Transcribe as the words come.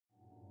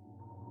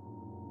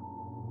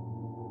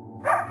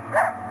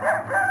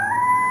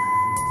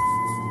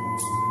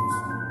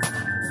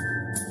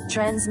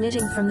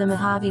Transmitting from the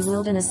Mojave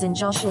Wilderness in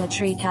Joshua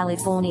Tree,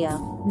 California,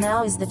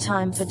 now is the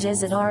time for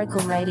Desert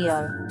Oracle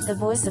Radio, the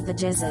voice of the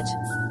desert.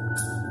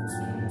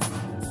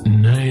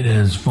 Night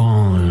has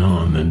fallen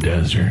on the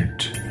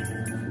desert.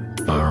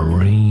 A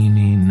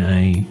rainy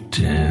night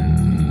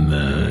in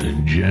the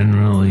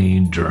generally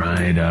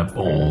dried up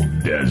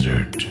old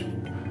desert.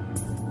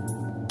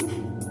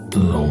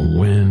 The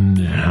wind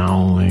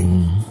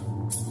howling,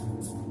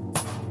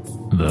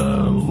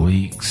 the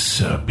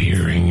leaks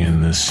appearing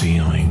in the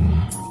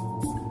ceiling.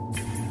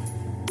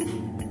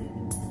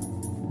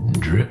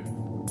 Drip,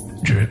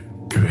 drip,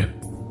 drip.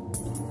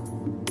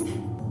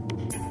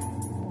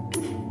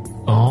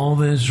 All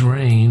this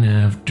rain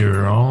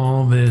after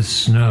all this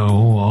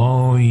snow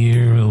all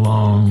year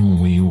long,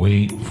 we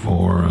wait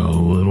for a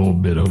little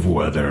bit of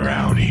weather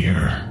out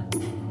here.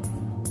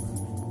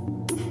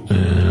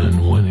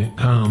 And when it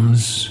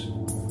comes,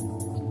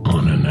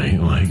 on a night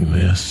like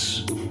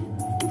this,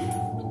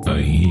 a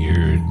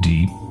year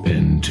deep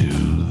into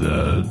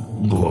the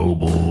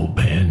global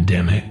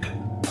pandemic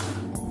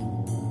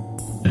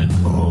and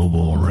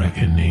global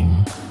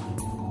reckoning,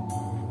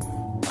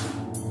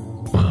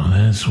 well,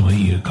 that's what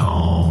you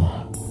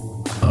call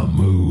a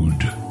mood.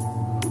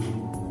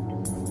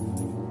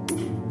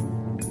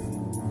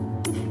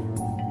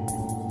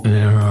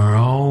 There are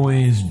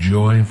always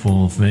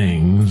joyful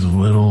things,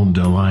 little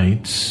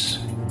delights,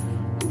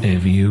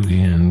 if you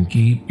can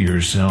keep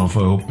yourself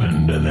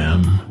open to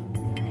them.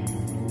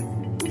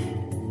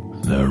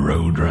 The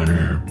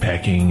roadrunner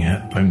pecking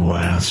at the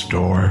glass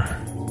door.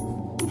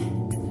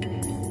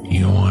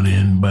 You want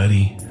in,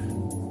 buddy?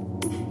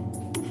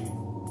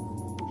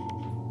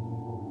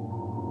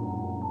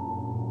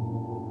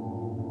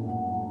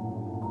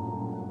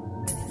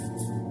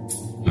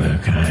 The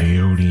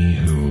coyote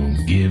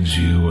who gives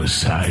you a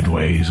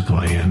sideways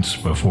glance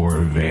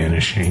before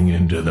vanishing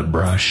into the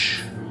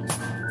brush.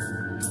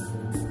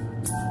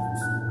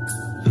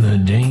 The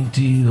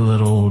dainty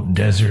little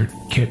desert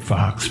kit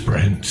fox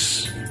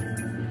prints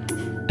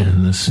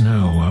in the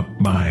snow up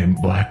by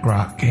Black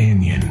Rock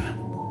Canyon.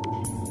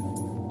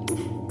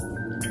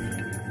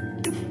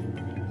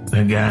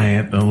 The guy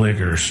at the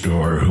liquor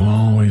store who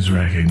always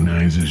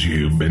recognizes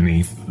you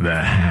beneath the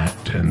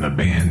hat and the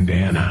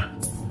bandana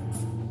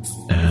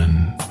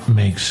and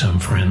makes some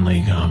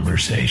friendly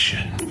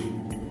conversation.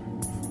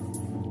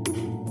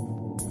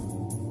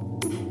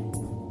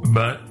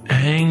 But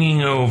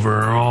hanging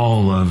over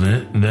all of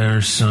it,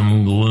 there's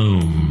some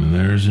gloom.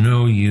 There's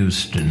no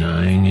use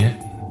denying it.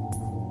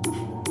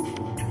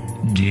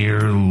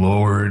 Dear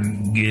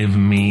Lord, give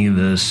me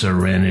the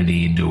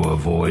serenity to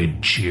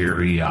avoid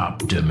cheery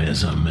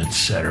optimism,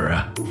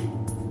 etc.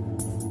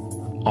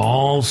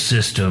 All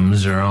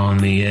systems are on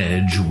the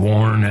edge,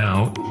 worn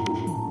out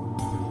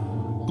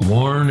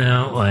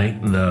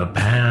like the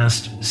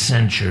past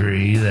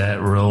century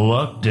that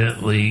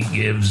reluctantly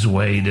gives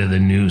way to the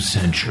new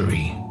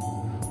century.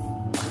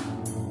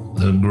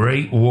 The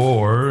Great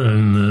War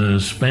and the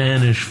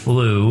Spanish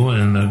flu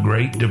and the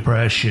Great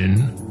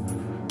Depression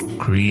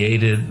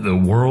created the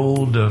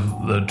world of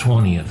the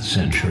 20th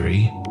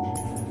century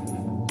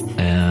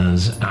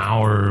as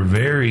our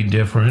very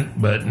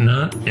different but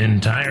not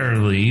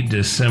entirely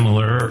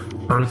dissimilar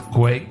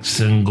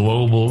earthquakes and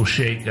global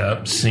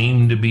shakeups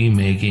seem to be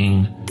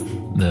making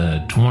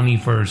the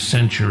 21st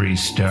century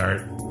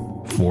start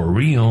for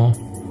real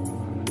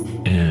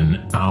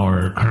in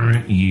our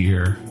current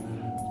year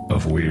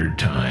of weird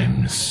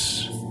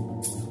times.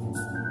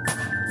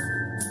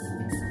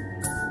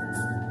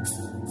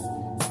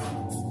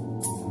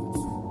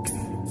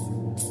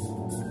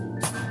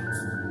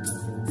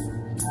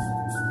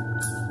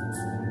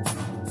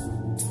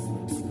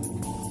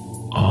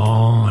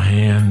 All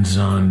hands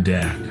on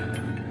deck.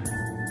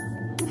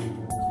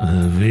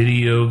 The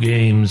video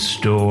game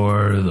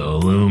store, the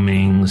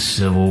looming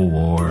civil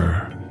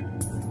war,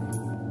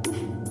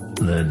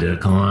 the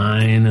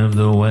decline of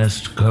the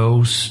West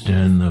Coast,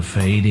 and the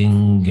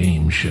fading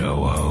game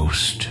show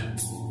host.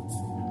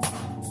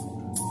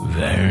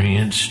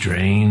 Variant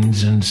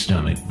strains and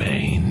stomach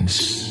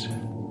pains.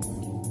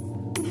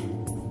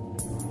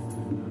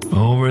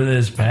 Over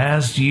this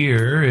past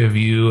year, if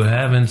you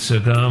haven't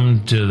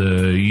succumbed to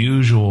the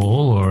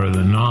usual or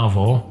the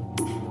novel,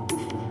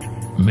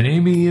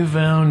 maybe you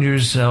found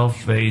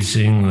yourself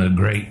facing the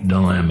great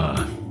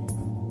dilemma.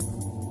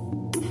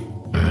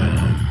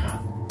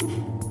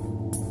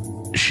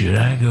 Should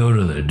I go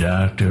to the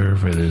doctor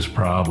for this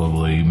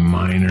probably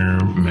minor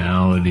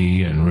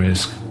malady and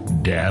risk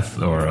death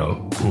or a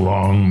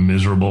long,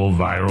 miserable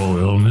viral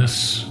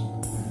illness?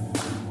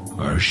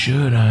 Or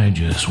should I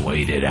just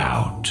wait it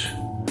out?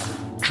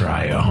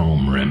 Try a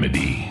home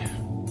remedy.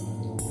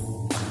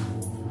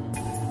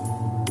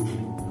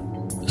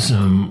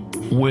 Some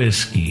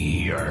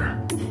whiskey or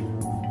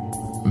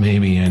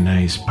maybe a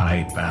nice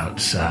pipe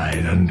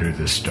outside under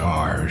the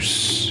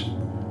stars.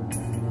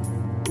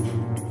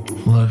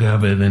 Look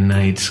up at the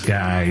night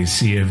sky,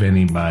 see if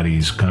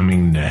anybody's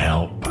coming to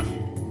help.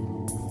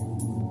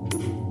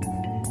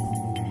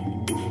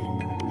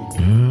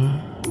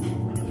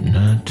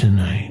 Not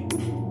tonight.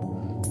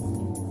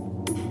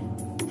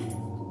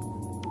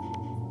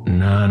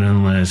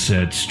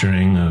 asset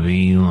string of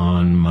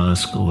Elon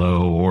Musk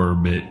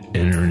low-orbit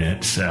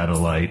internet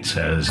satellites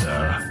as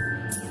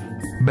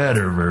a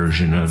better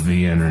version of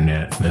the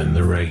internet than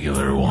the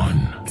regular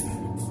one.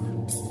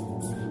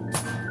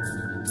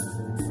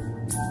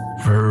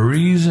 For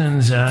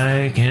reasons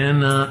I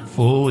cannot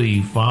fully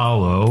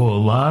follow,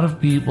 a lot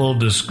of people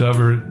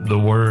discovered the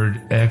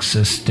word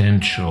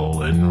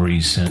existential in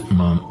recent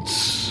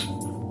months.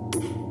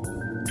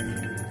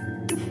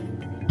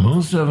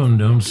 Most of them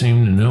don't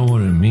seem to know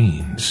what it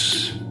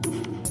means.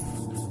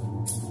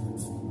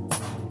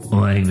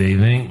 Like they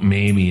think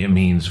maybe it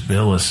means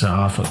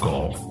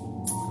philosophical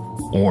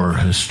or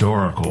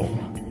historical.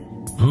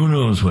 Who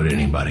knows what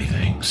anybody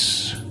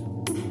thinks?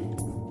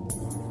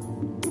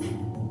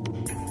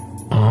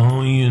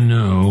 All you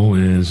know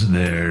is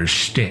their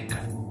shtick,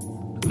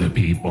 the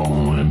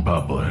people in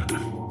public.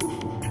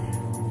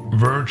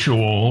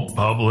 Virtual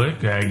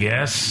public, I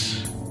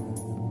guess.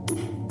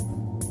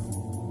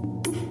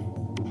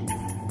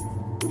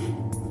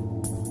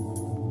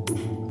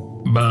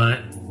 But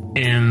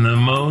in the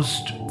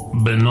most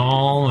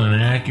banal and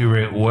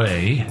accurate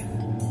way,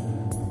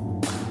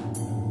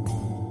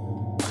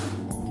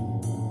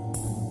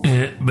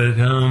 it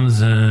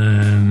becomes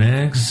an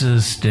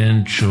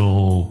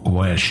existential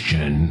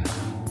question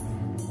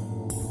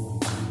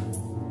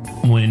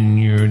when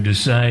you're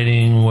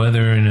deciding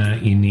whether or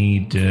not you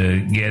need to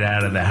get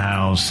out of the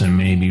house and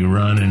maybe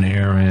run an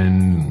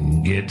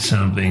errand, get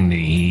something to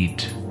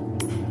eat.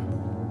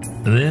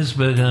 This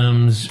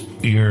becomes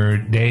your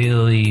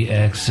daily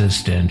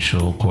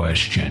existential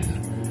question.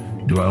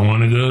 Do I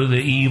want to go to the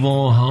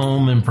evil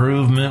home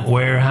improvement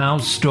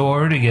warehouse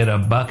store to get a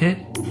bucket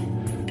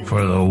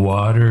for the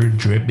water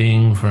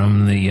dripping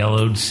from the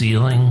yellowed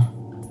ceiling?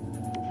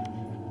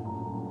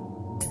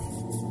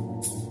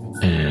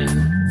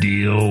 And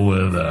deal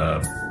with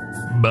a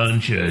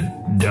bunch of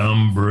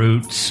dumb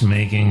brutes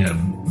making a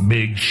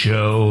big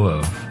show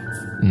of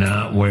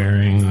not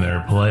wearing their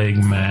plague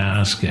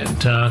mask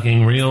and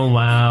talking real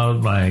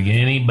loud like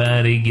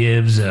anybody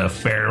gives a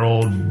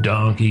feral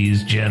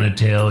donkey's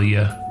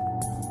genitalia.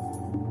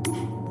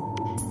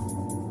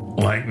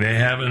 Like they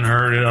haven't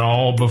heard it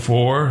all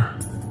before.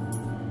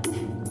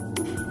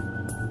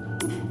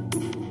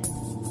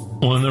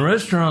 When the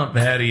restaurant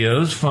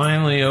patios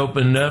finally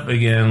opened up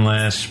again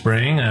last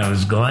spring, I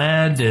was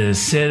glad to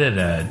sit at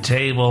a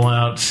table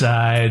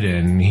outside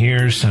and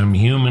hear some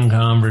human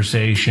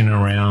conversation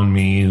around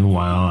me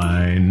while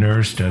I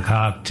nursed a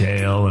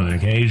cocktail and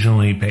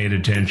occasionally paid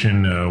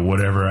attention to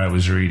whatever I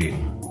was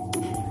reading.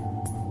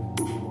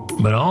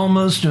 But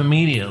almost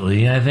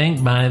immediately, I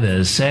think by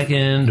the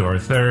second or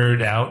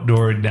third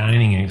outdoor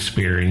dining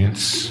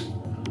experience,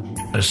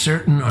 a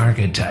certain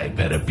archetype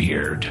had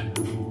appeared.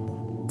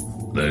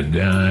 The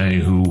guy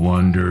who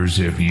wonders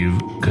if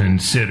you've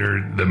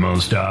considered the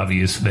most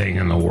obvious thing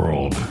in the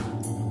world.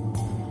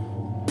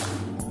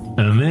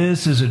 And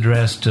this is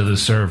addressed to the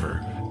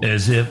server,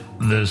 as if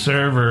the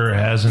server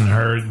hasn't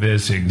heard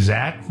this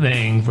exact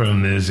thing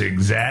from this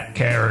exact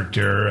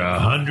character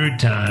 100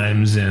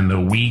 times in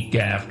the week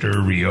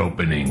after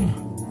reopening.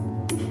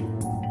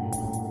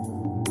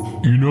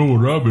 You know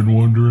what I've been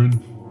wondering?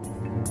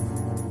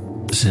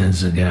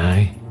 Says the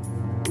guy,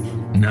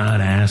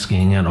 not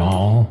asking at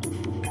all.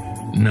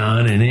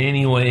 Not in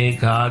any way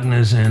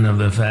cognizant of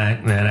the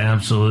fact that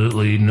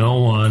absolutely no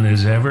one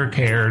has ever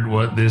cared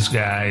what this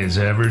guy has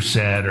ever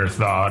said or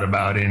thought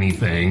about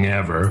anything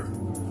ever.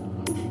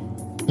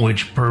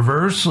 Which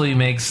perversely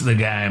makes the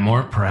guy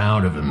more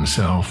proud of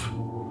himself.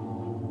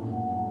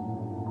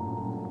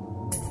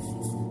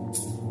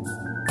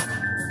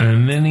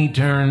 And then he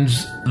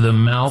turns the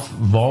mouth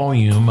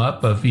volume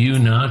up a few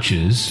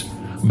notches,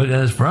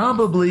 because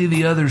probably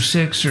the other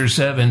 6 or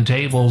 7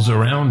 tables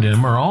around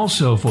him are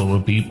also full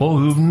of people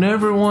who've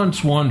never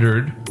once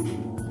wondered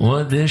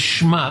what this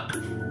schmuck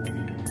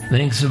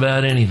thinks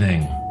about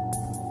anything.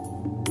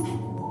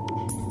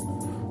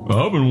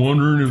 I've been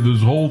wondering if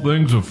this whole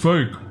thing's a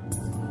fake.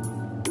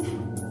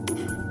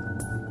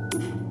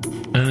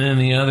 And then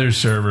the other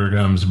server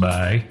comes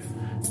by,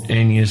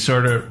 and you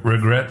sort of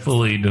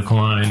regretfully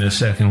decline a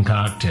second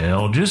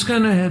cocktail, just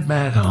gonna head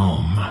back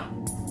home.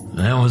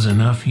 That was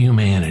enough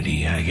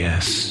humanity, I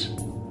guess.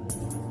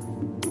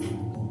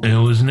 It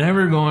was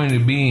never going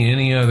to be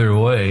any other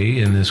way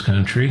in this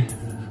country.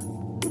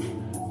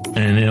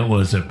 And it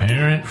was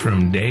apparent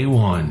from day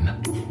one.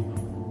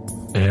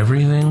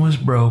 Everything was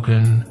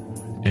broken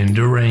and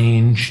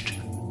deranged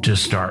to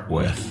start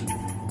with.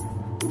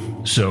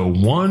 So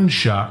one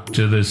shock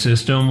to the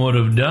system would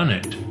have done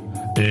it.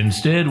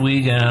 Instead,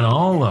 we got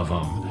all of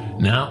them.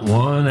 Not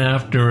one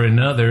after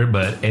another,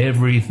 but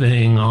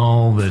everything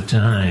all the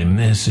time.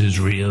 This is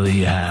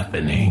really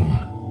happening.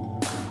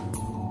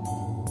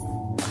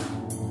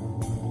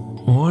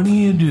 What do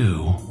you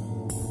do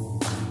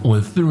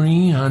with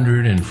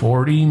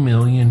 340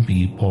 million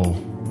people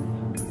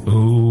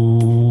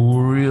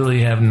who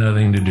really have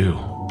nothing to do?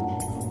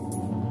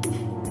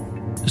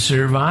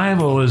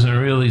 Survival isn't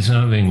really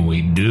something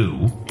we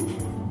do.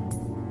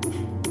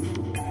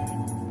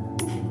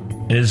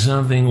 It's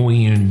something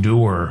we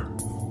endure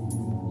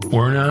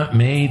were not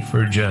made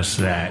for just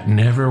that,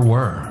 never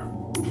were.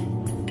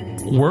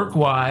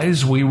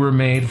 Work-wise, we were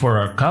made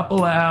for a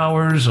couple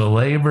hours of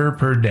labor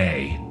per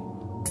day.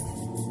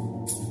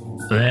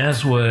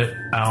 That's what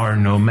our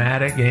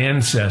nomadic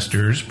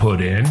ancestors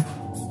put in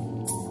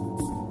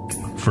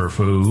for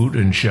food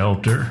and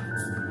shelter.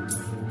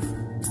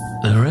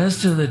 The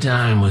rest of the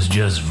time was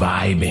just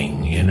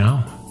vibing, you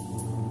know?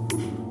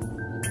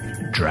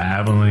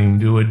 Traveling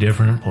to a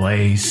different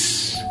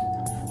place,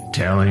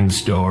 telling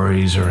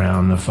stories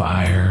around the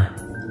fire,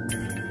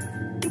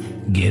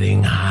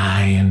 getting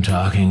high and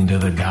talking to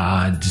the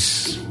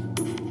gods.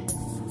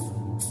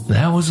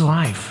 That was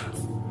life.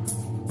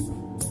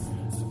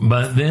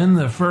 But then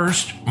the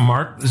first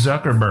Mark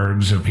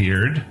Zuckerbergs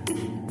appeared.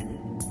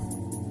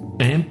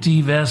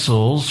 Empty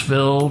vessels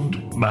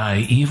filled by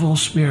evil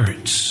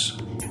spirits.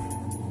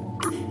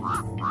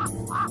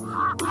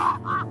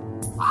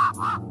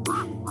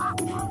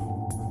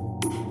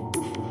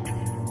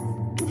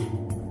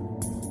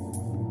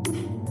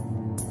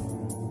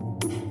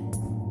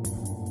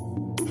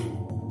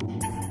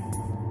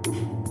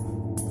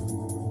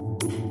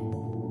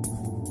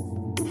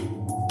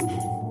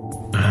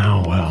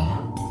 Oh, well.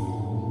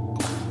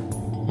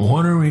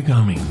 What are we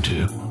coming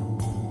to?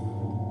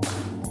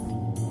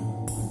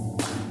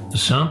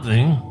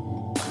 Something.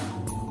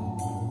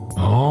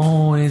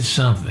 Always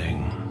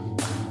something.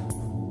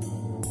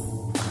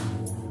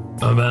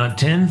 About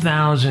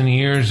 10,000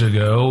 years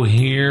ago,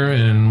 here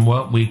in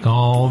what we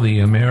call the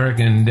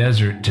American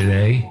desert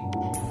today,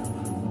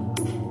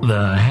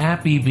 the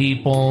happy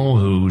people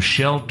who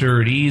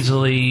sheltered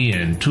easily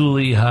in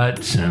tule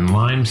huts and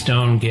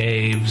limestone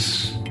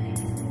caves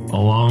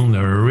along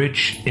the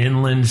rich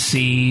inland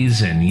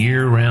seas and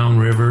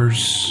year-round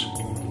rivers,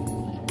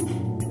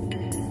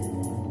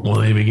 well,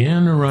 they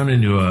began to run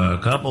into a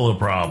couple of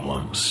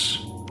problems.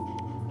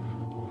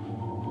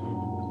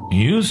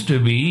 Used to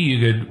be you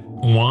could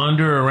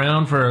wander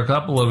around for a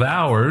couple of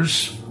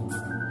hours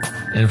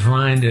and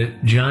find a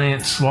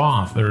giant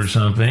sloth or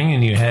something,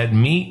 and you had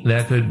meat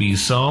that could be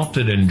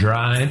salted and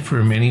dried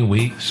for many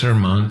weeks or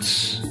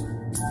months.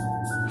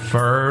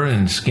 Fur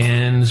and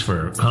skins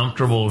for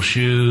comfortable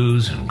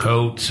shoes and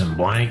coats and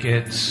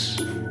blankets.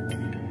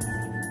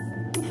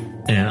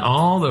 And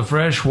all the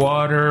fresh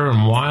water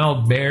and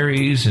wild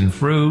berries and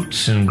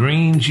fruits and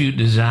greens you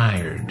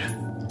desired.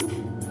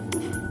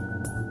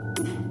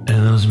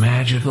 And those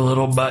magical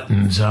little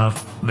buttons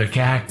off the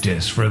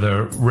cactus for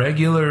the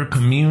regular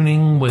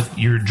communing with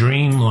your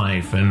dream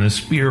life and the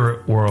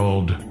spirit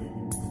world.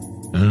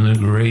 And the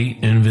great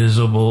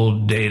invisible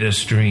data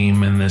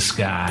stream in the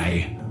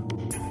sky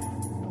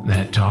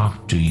that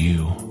talked to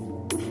you,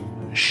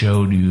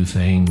 showed you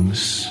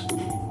things,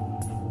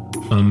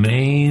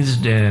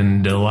 amazed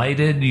and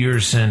delighted your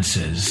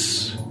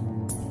senses.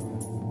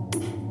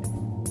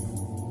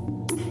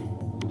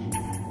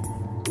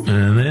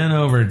 And then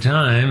over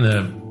time,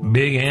 the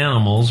big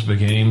animals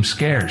became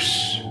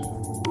scarce,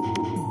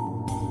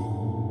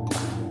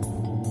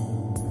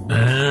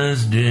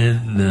 as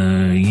did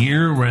the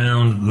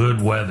year-round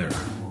good weather,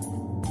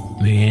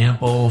 the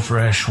ample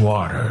fresh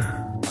water.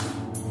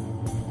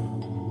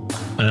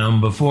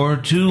 And before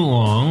too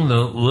long,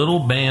 the little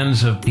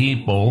bands of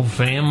people,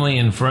 family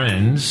and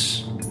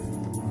friends,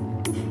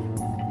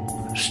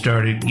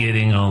 started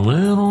getting a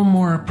little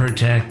more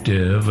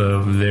protective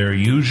of their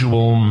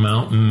usual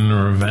mountain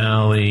or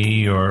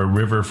valley or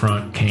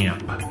riverfront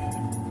camp,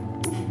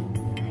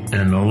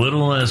 and a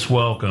little less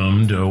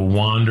welcome to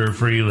wander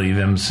freely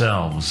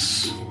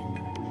themselves.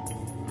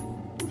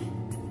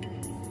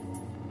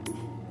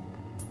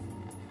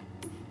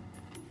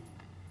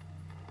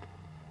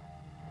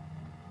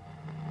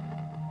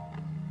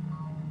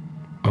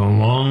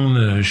 Along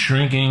the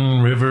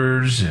shrinking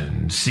rivers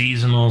and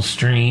seasonal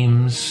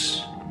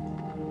streams,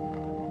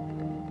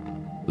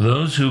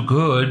 those who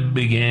could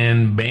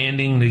began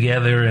banding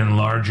together in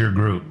larger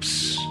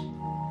groups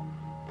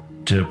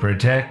to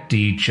protect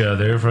each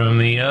other from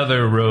the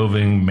other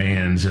roving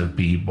bands of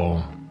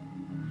people.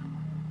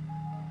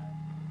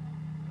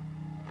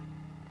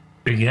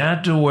 It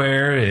got to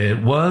where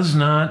it was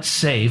not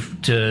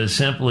safe to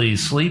simply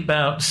sleep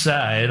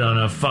outside on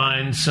a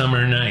fine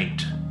summer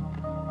night.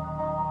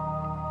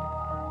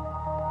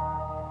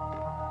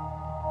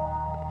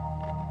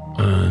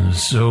 And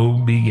so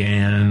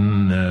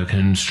began the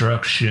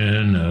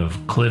construction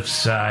of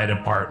cliffside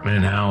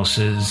apartment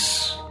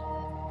houses,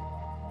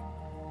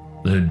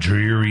 the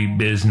dreary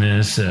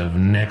business of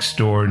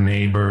next-door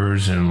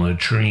neighbors and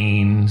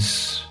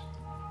latrines,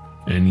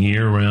 and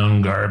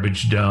year-round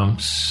garbage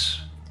dumps,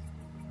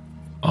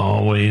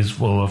 always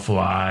full of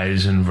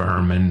flies and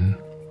vermin.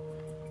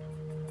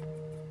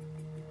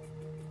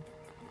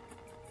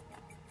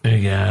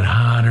 It got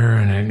hotter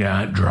and it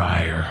got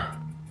drier.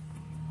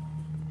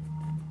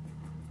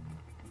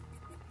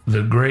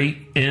 The great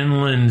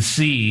inland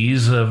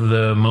seas of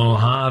the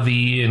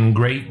Mojave and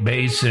Great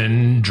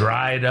Basin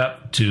dried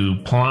up to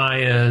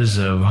playas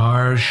of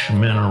harsh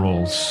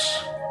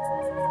minerals.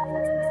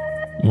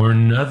 where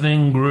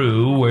nothing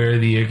grew, where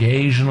the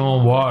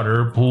occasional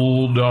water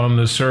pooled on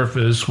the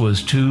surface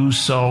was too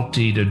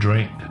salty to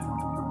drink.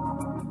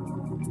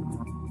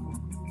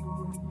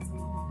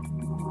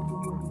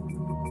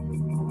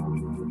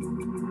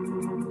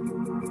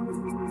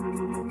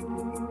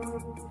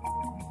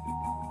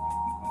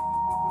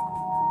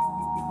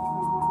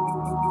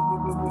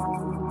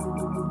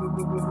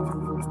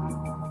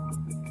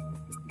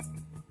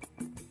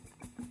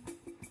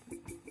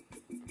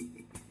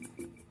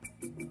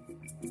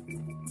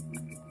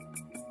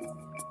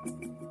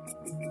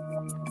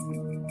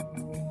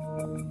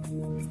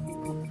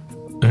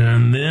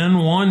 And then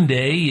one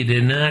day you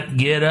did not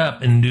get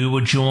up and do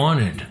what you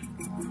wanted.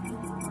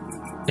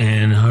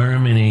 In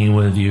harmony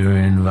with your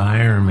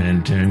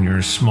environment and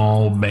your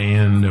small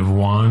band of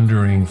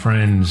wandering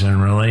friends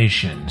and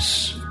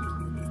relations,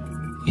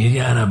 you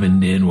got up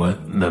and did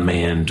what the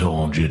man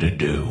told you to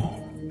do.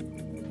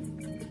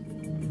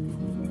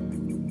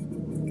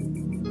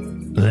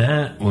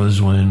 That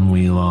was when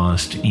we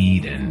lost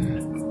Eden.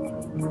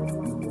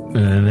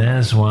 And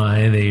that's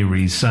why they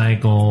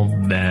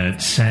recycled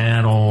that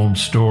sad old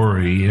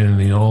story in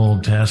the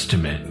Old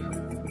Testament.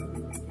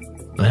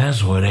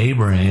 That's what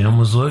Abraham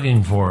was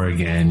looking for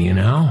again, you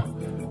know?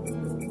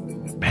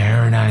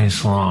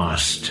 Paradise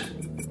Lost.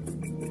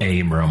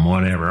 Abram,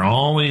 whatever.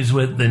 Always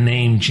with the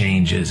name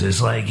changes.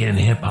 It's like in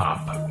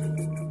hip-hop.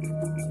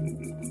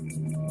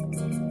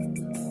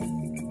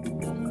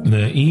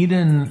 The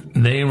Eden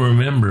they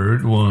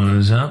remembered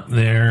was up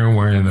there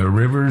where the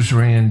rivers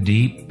ran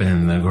deep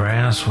and the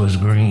grass was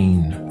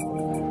green.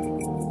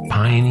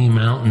 Piney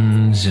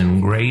mountains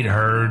and great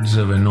herds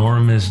of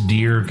enormous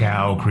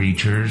deer-cow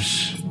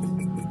creatures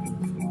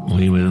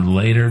we would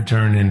later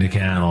turn into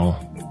cattle.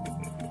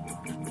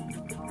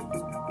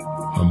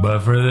 But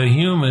for the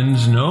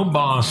humans, no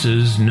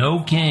bosses,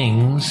 no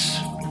kings,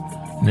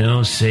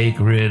 no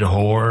sacred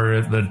whore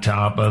at the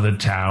top of the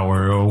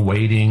tower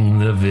awaiting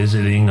the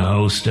visiting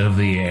host of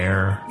the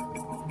air.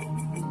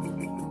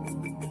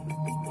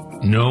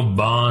 No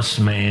boss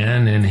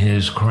man in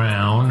his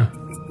crown,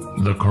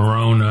 the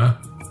corona,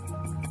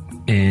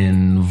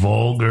 in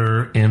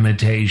vulgar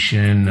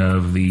imitation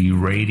of the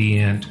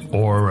radiant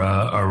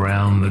aura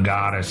around the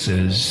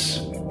goddesses,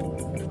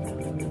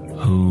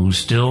 who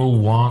still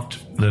walked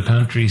the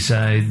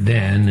countryside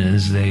then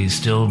as they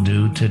still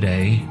do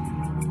today.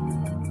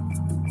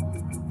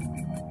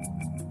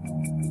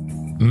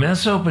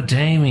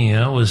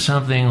 Mesopotamia was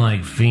something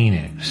like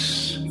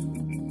Phoenix.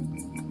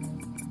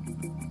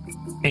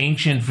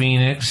 Ancient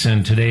Phoenix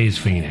and today's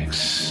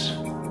Phoenix.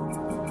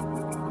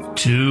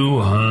 Too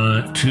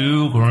hot,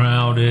 too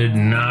crowded,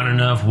 not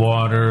enough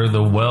water,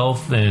 the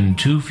wealth in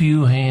too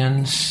few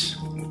hands.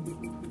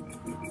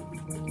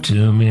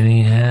 Too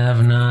many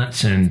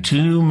have-nots and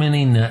too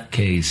many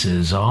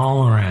nutcases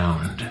all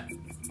around.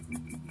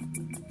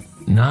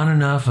 Not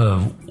enough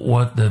of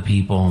what the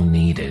people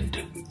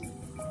needed.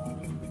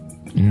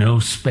 No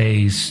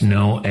space,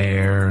 no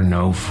air,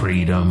 no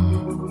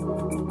freedom.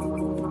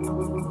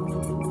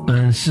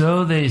 And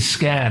so they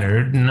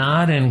scattered,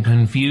 not in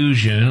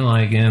confusion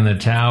like in the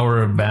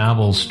Tower of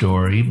Babel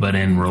story, but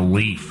in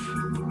relief.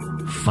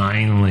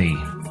 Finally,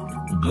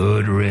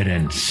 good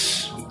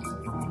riddance.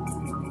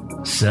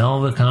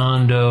 Sell the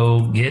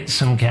condo, get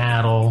some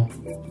cattle,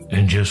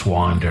 and just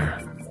wander.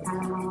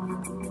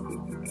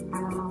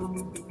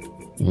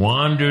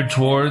 Wander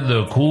toward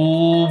the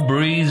cool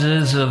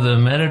breezes of the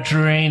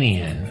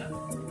Mediterranean,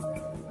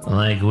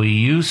 like we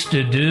used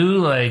to do,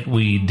 like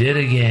we did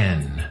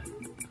again,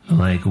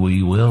 like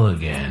we will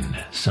again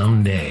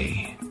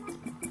someday,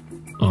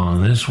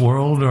 on this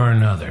world or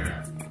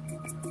another,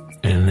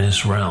 in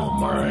this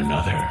realm or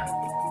another.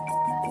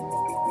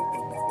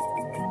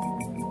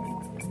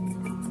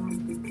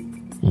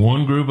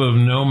 One group of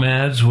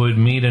nomads would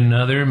meet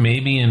another,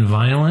 maybe in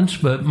violence,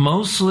 but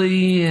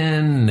mostly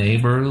in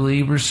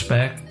neighborly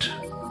respect,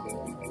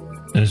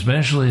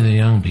 especially the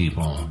young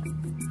people.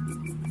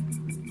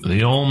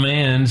 The old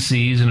man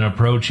sees an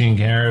approaching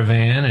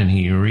caravan and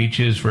he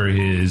reaches for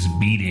his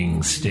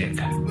beating stick.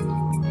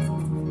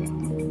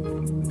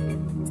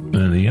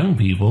 And the young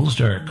people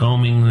start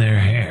combing their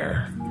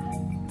hair.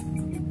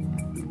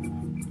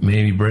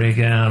 Maybe break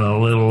out a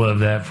little of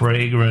that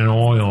fragrant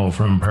oil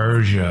from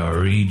Persia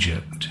or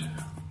Egypt.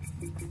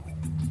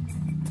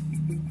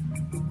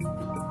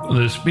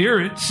 The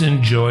spirits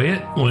enjoy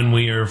it when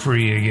we are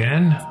free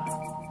again.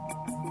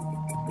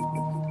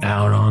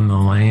 Out on the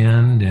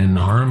land, in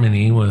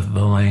harmony with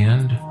the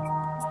land.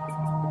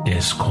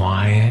 It's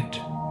quiet.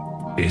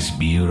 It's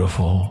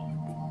beautiful.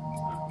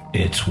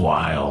 It's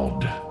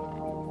wild.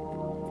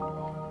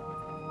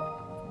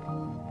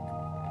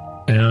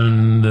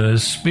 And the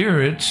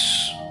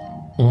spirits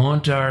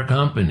want our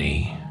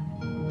company.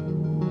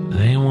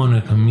 They want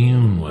to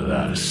commune with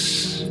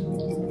us.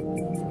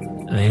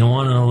 They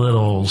want a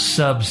little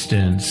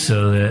substance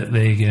so that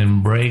they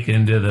can break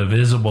into the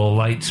visible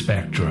light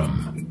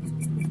spectrum.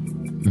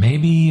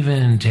 Maybe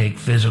even take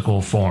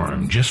physical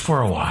form just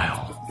for a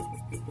while.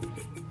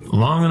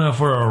 Long enough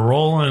for a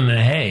roll in the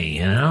hay,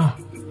 you know?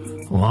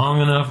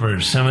 long enough for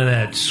some of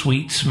that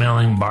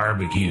sweet-smelling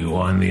barbecue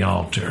on the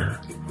altar.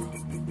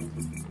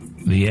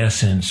 The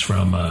essence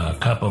from a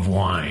cup of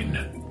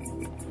wine.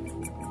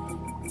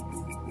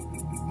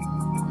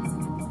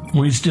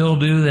 We still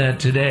do that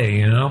today,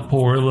 you know,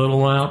 pour a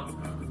little out.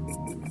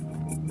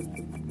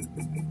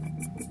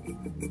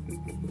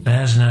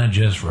 That's not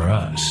just for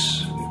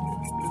us.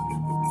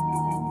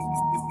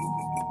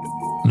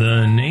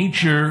 The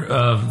nature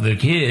of the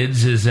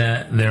kids is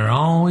that they're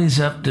always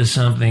up to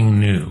something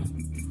new.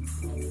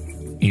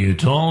 You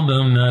told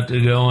them not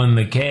to go in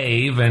the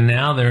cave, and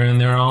now they're in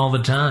there all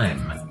the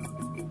time.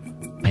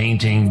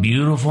 Painting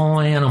beautiful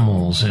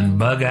animals and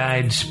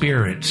bug-eyed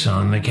spirits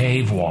on the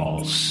cave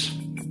walls.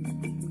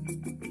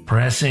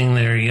 Pressing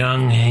their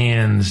young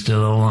hands to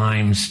the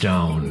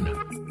limestone.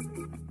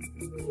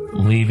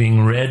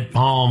 Leaving red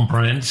palm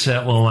prints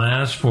that will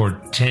last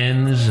for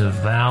tens of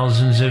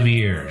thousands of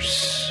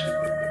years.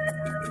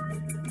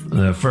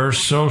 The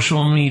first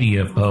social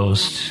media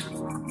post,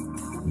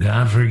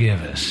 God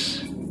forgive us.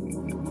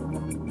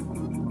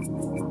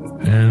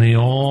 And the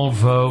old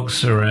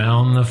folks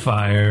around the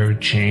fire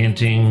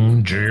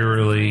chanting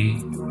drearily,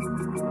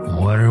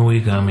 what are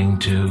we coming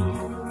to?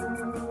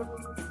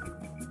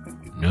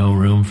 No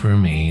room for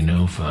me,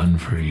 no fun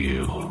for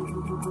you.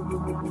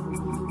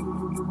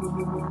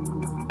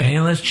 Hey,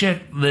 let's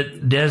check the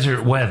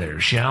desert weather,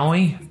 shall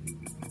we?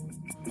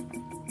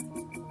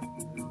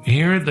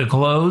 Here at the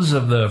close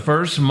of the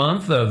first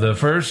month of the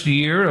first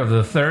year of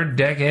the third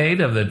decade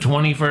of the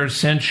 21st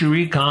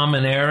century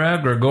Common Era,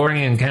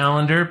 Gregorian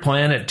calendar,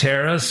 planet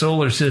Terra,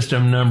 solar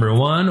system number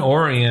 1,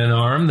 Orion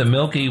arm, the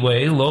Milky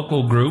Way,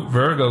 local group,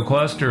 Virgo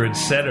cluster,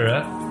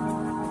 etc.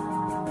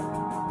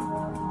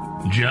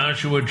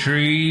 Joshua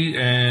Tree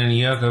and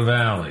Yucca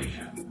Valley.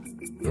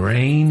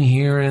 Rain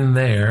here and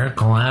there,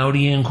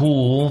 cloudy and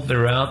cool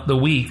throughout the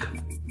week.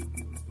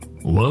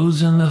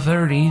 Lows in the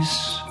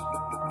 30s.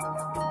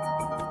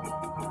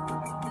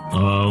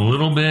 A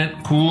little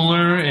bit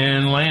cooler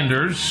in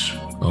Landers,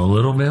 a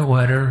little bit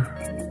wetter,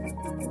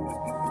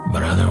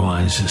 but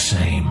otherwise the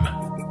same.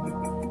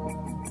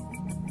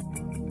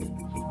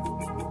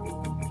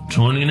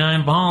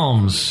 29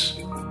 Palms,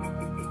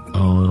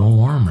 a little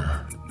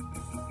warmer,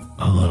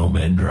 a little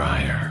bit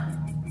drier.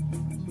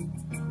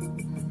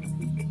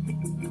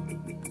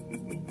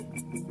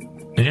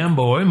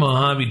 Amboy,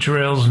 Mojave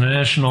Trails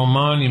National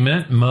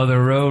Monument,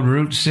 Mother Road,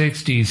 Route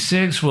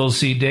 66 will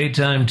see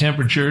daytime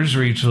temperatures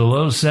reach the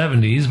low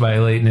 70s by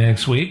late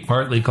next week,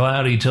 partly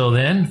cloudy till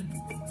then,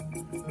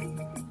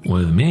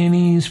 with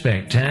many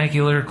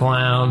spectacular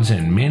clouds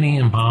and many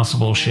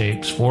impossible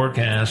shapes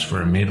forecast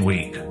for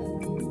midweek.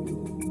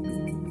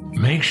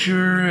 Make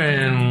sure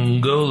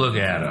and go look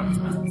at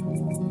them.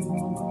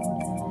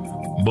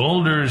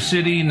 Boulder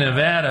City,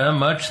 Nevada,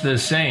 much the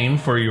same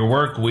for your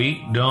work week.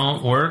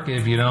 Don't work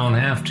if you don't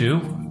have to.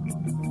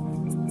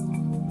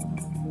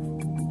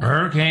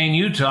 Hurricane,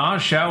 Utah,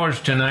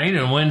 showers tonight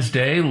and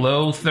Wednesday,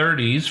 low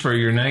 30s for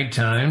your night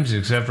times,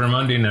 except for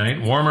Monday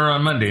night. Warmer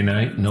on Monday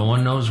night, no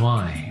one knows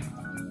why.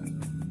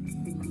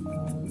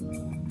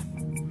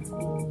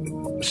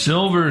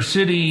 Silver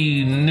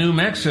City, New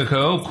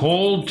Mexico,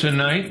 cold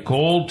tonight,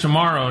 cold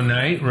tomorrow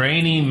night,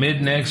 rainy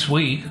mid next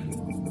week.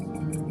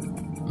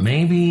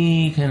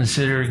 Maybe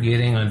consider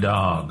getting a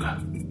dog.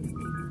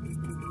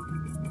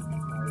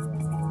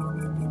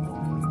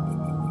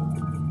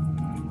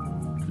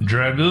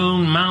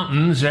 Dragoon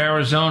Mountains,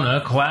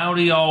 Arizona,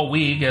 cloudy all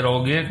week.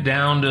 It'll get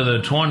down to the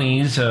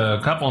 20s a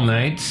couple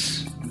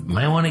nights.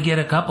 Might want to get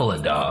a couple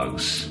of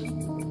dogs.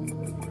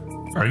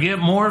 Or get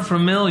more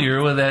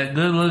familiar with that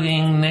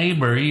good-looking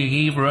neighbor you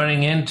keep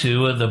running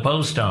into at the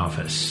post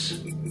office.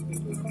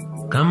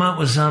 Come up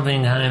with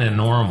something kind of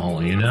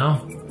normal, you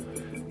know?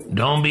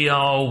 Don't be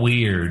all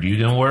weird. You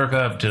can work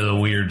up to the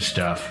weird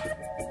stuff.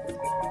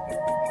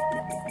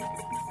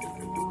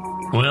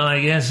 Well,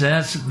 I guess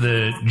that's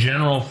the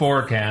general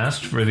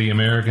forecast for the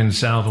American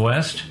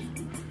Southwest.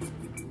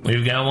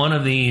 We've got one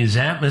of these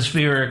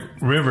atmospheric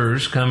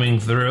rivers coming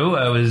through.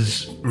 I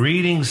was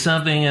reading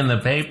something in the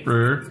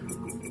paper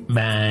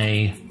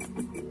by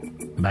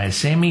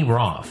Sammy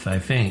Roth, I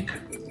think,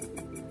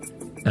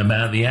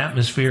 about the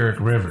atmospheric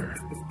river,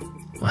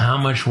 how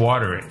much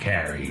water it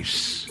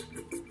carries.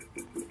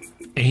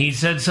 He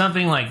said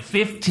something like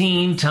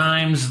 15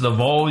 times the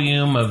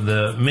volume of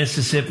the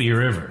Mississippi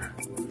River.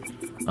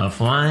 A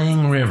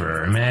flying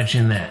river,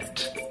 imagine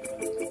that.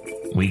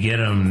 We get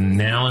them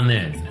now and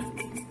then.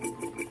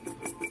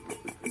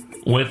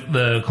 With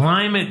the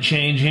climate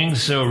changing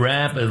so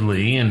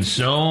rapidly and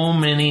so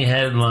many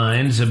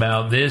headlines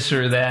about this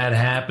or that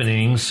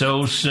happening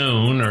so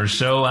soon or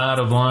so out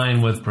of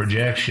line with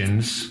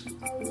projections,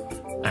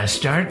 I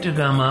start to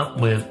come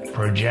up with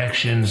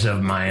projections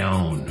of my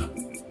own.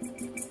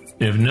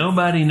 If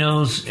nobody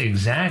knows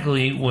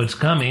exactly what's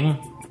coming,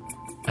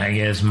 I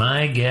guess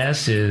my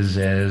guess is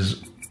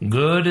as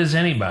good as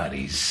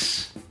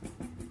anybody's.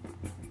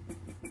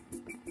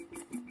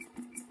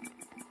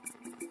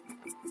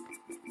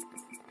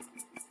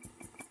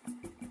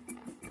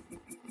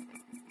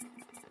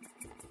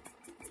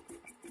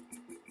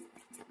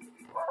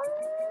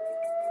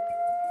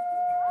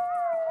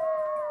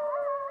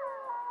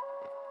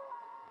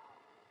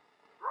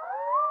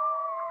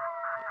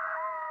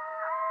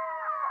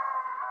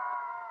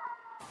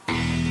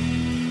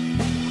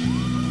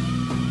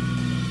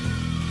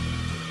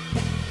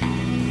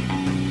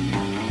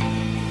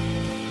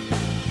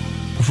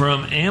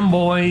 From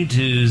Amboy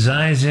to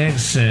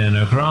Zzyzx and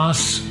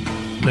across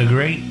the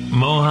great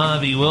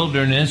Mojave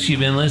Wilderness,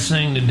 you've been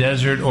listening to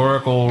Desert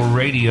Oracle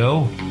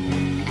Radio.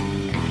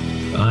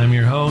 I'm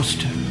your host,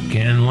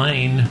 Ken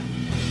Lane.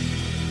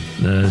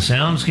 The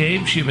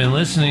soundscapes you've been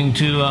listening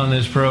to on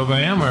this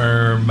program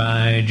are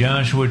by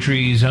Joshua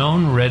Tree's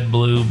own Red,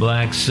 Blue,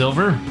 Black,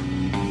 Silver.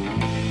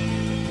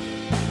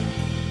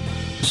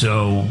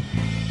 So,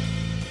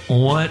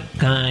 what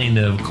kind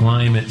of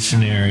climate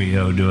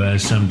scenario do I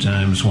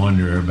sometimes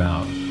wonder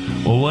about?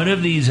 Well, what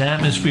if these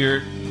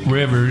atmospheric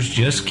rivers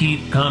just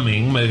keep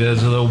coming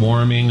because of the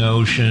warming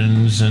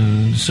oceans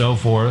and so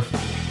forth,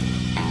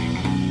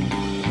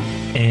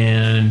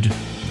 and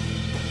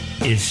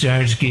it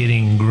starts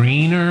getting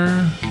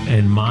greener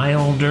and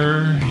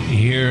milder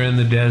here in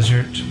the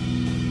desert?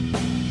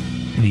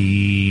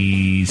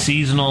 The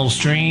seasonal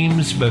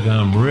streams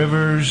become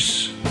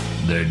rivers,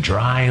 the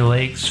dry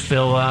lakes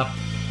fill up.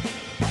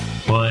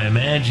 Well,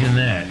 imagine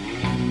that.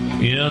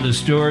 You know the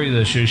story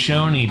the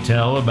Shoshone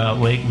tell about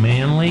Lake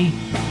Manly?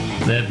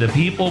 That the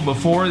people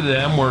before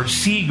them were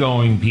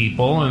seagoing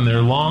people in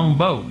their long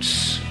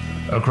boats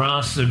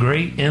across the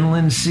great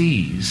inland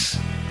seas.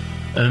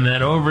 And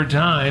that over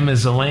time,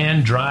 as the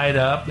land dried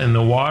up and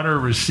the water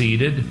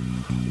receded,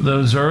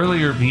 those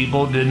earlier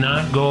people did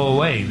not go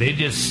away. They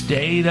just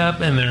stayed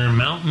up in their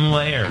mountain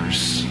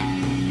lairs.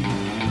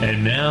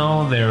 And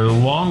now their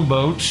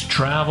longboats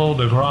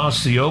traveled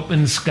across the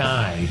open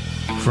sky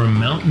from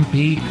mountain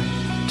peak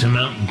to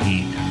mountain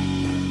peak.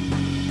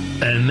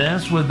 And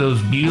that's what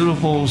those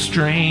beautiful,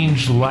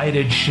 strange,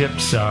 lighted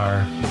ships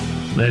are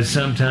that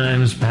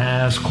sometimes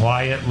pass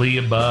quietly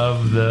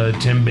above the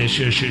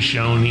Timbisha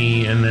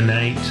Shoshone in the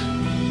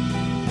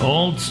night.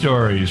 Old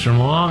stories from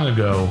long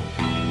ago,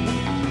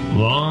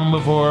 long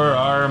before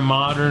our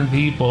modern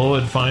people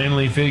had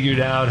finally figured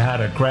out how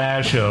to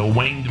crash a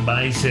winged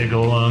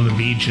bicycle on the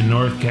beach in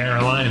North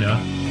Carolina,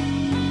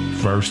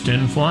 first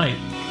in flight.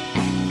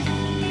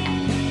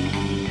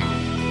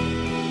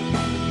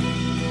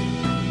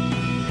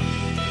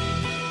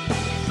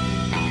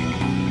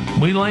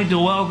 We'd like to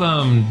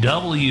welcome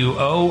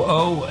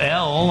WOOL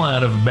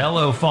out of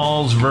Bellow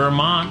Falls,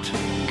 Vermont,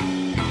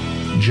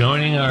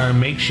 joining our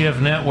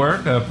makeshift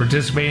network of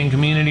participating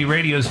community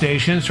radio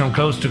stations from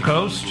coast to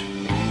coast.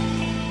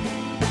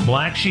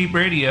 Black Sheep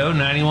Radio,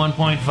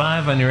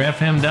 91.5 on your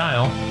FM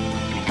dial.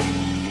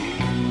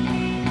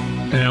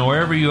 And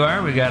wherever you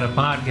are, we got a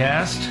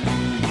podcast.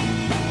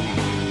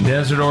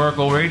 Desert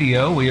Oracle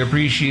Radio, we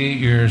appreciate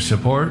your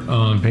support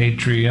on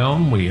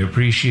Patreon. We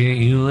appreciate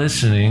you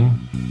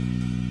listening.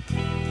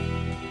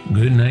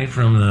 Good night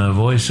from the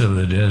voice of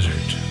the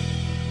desert.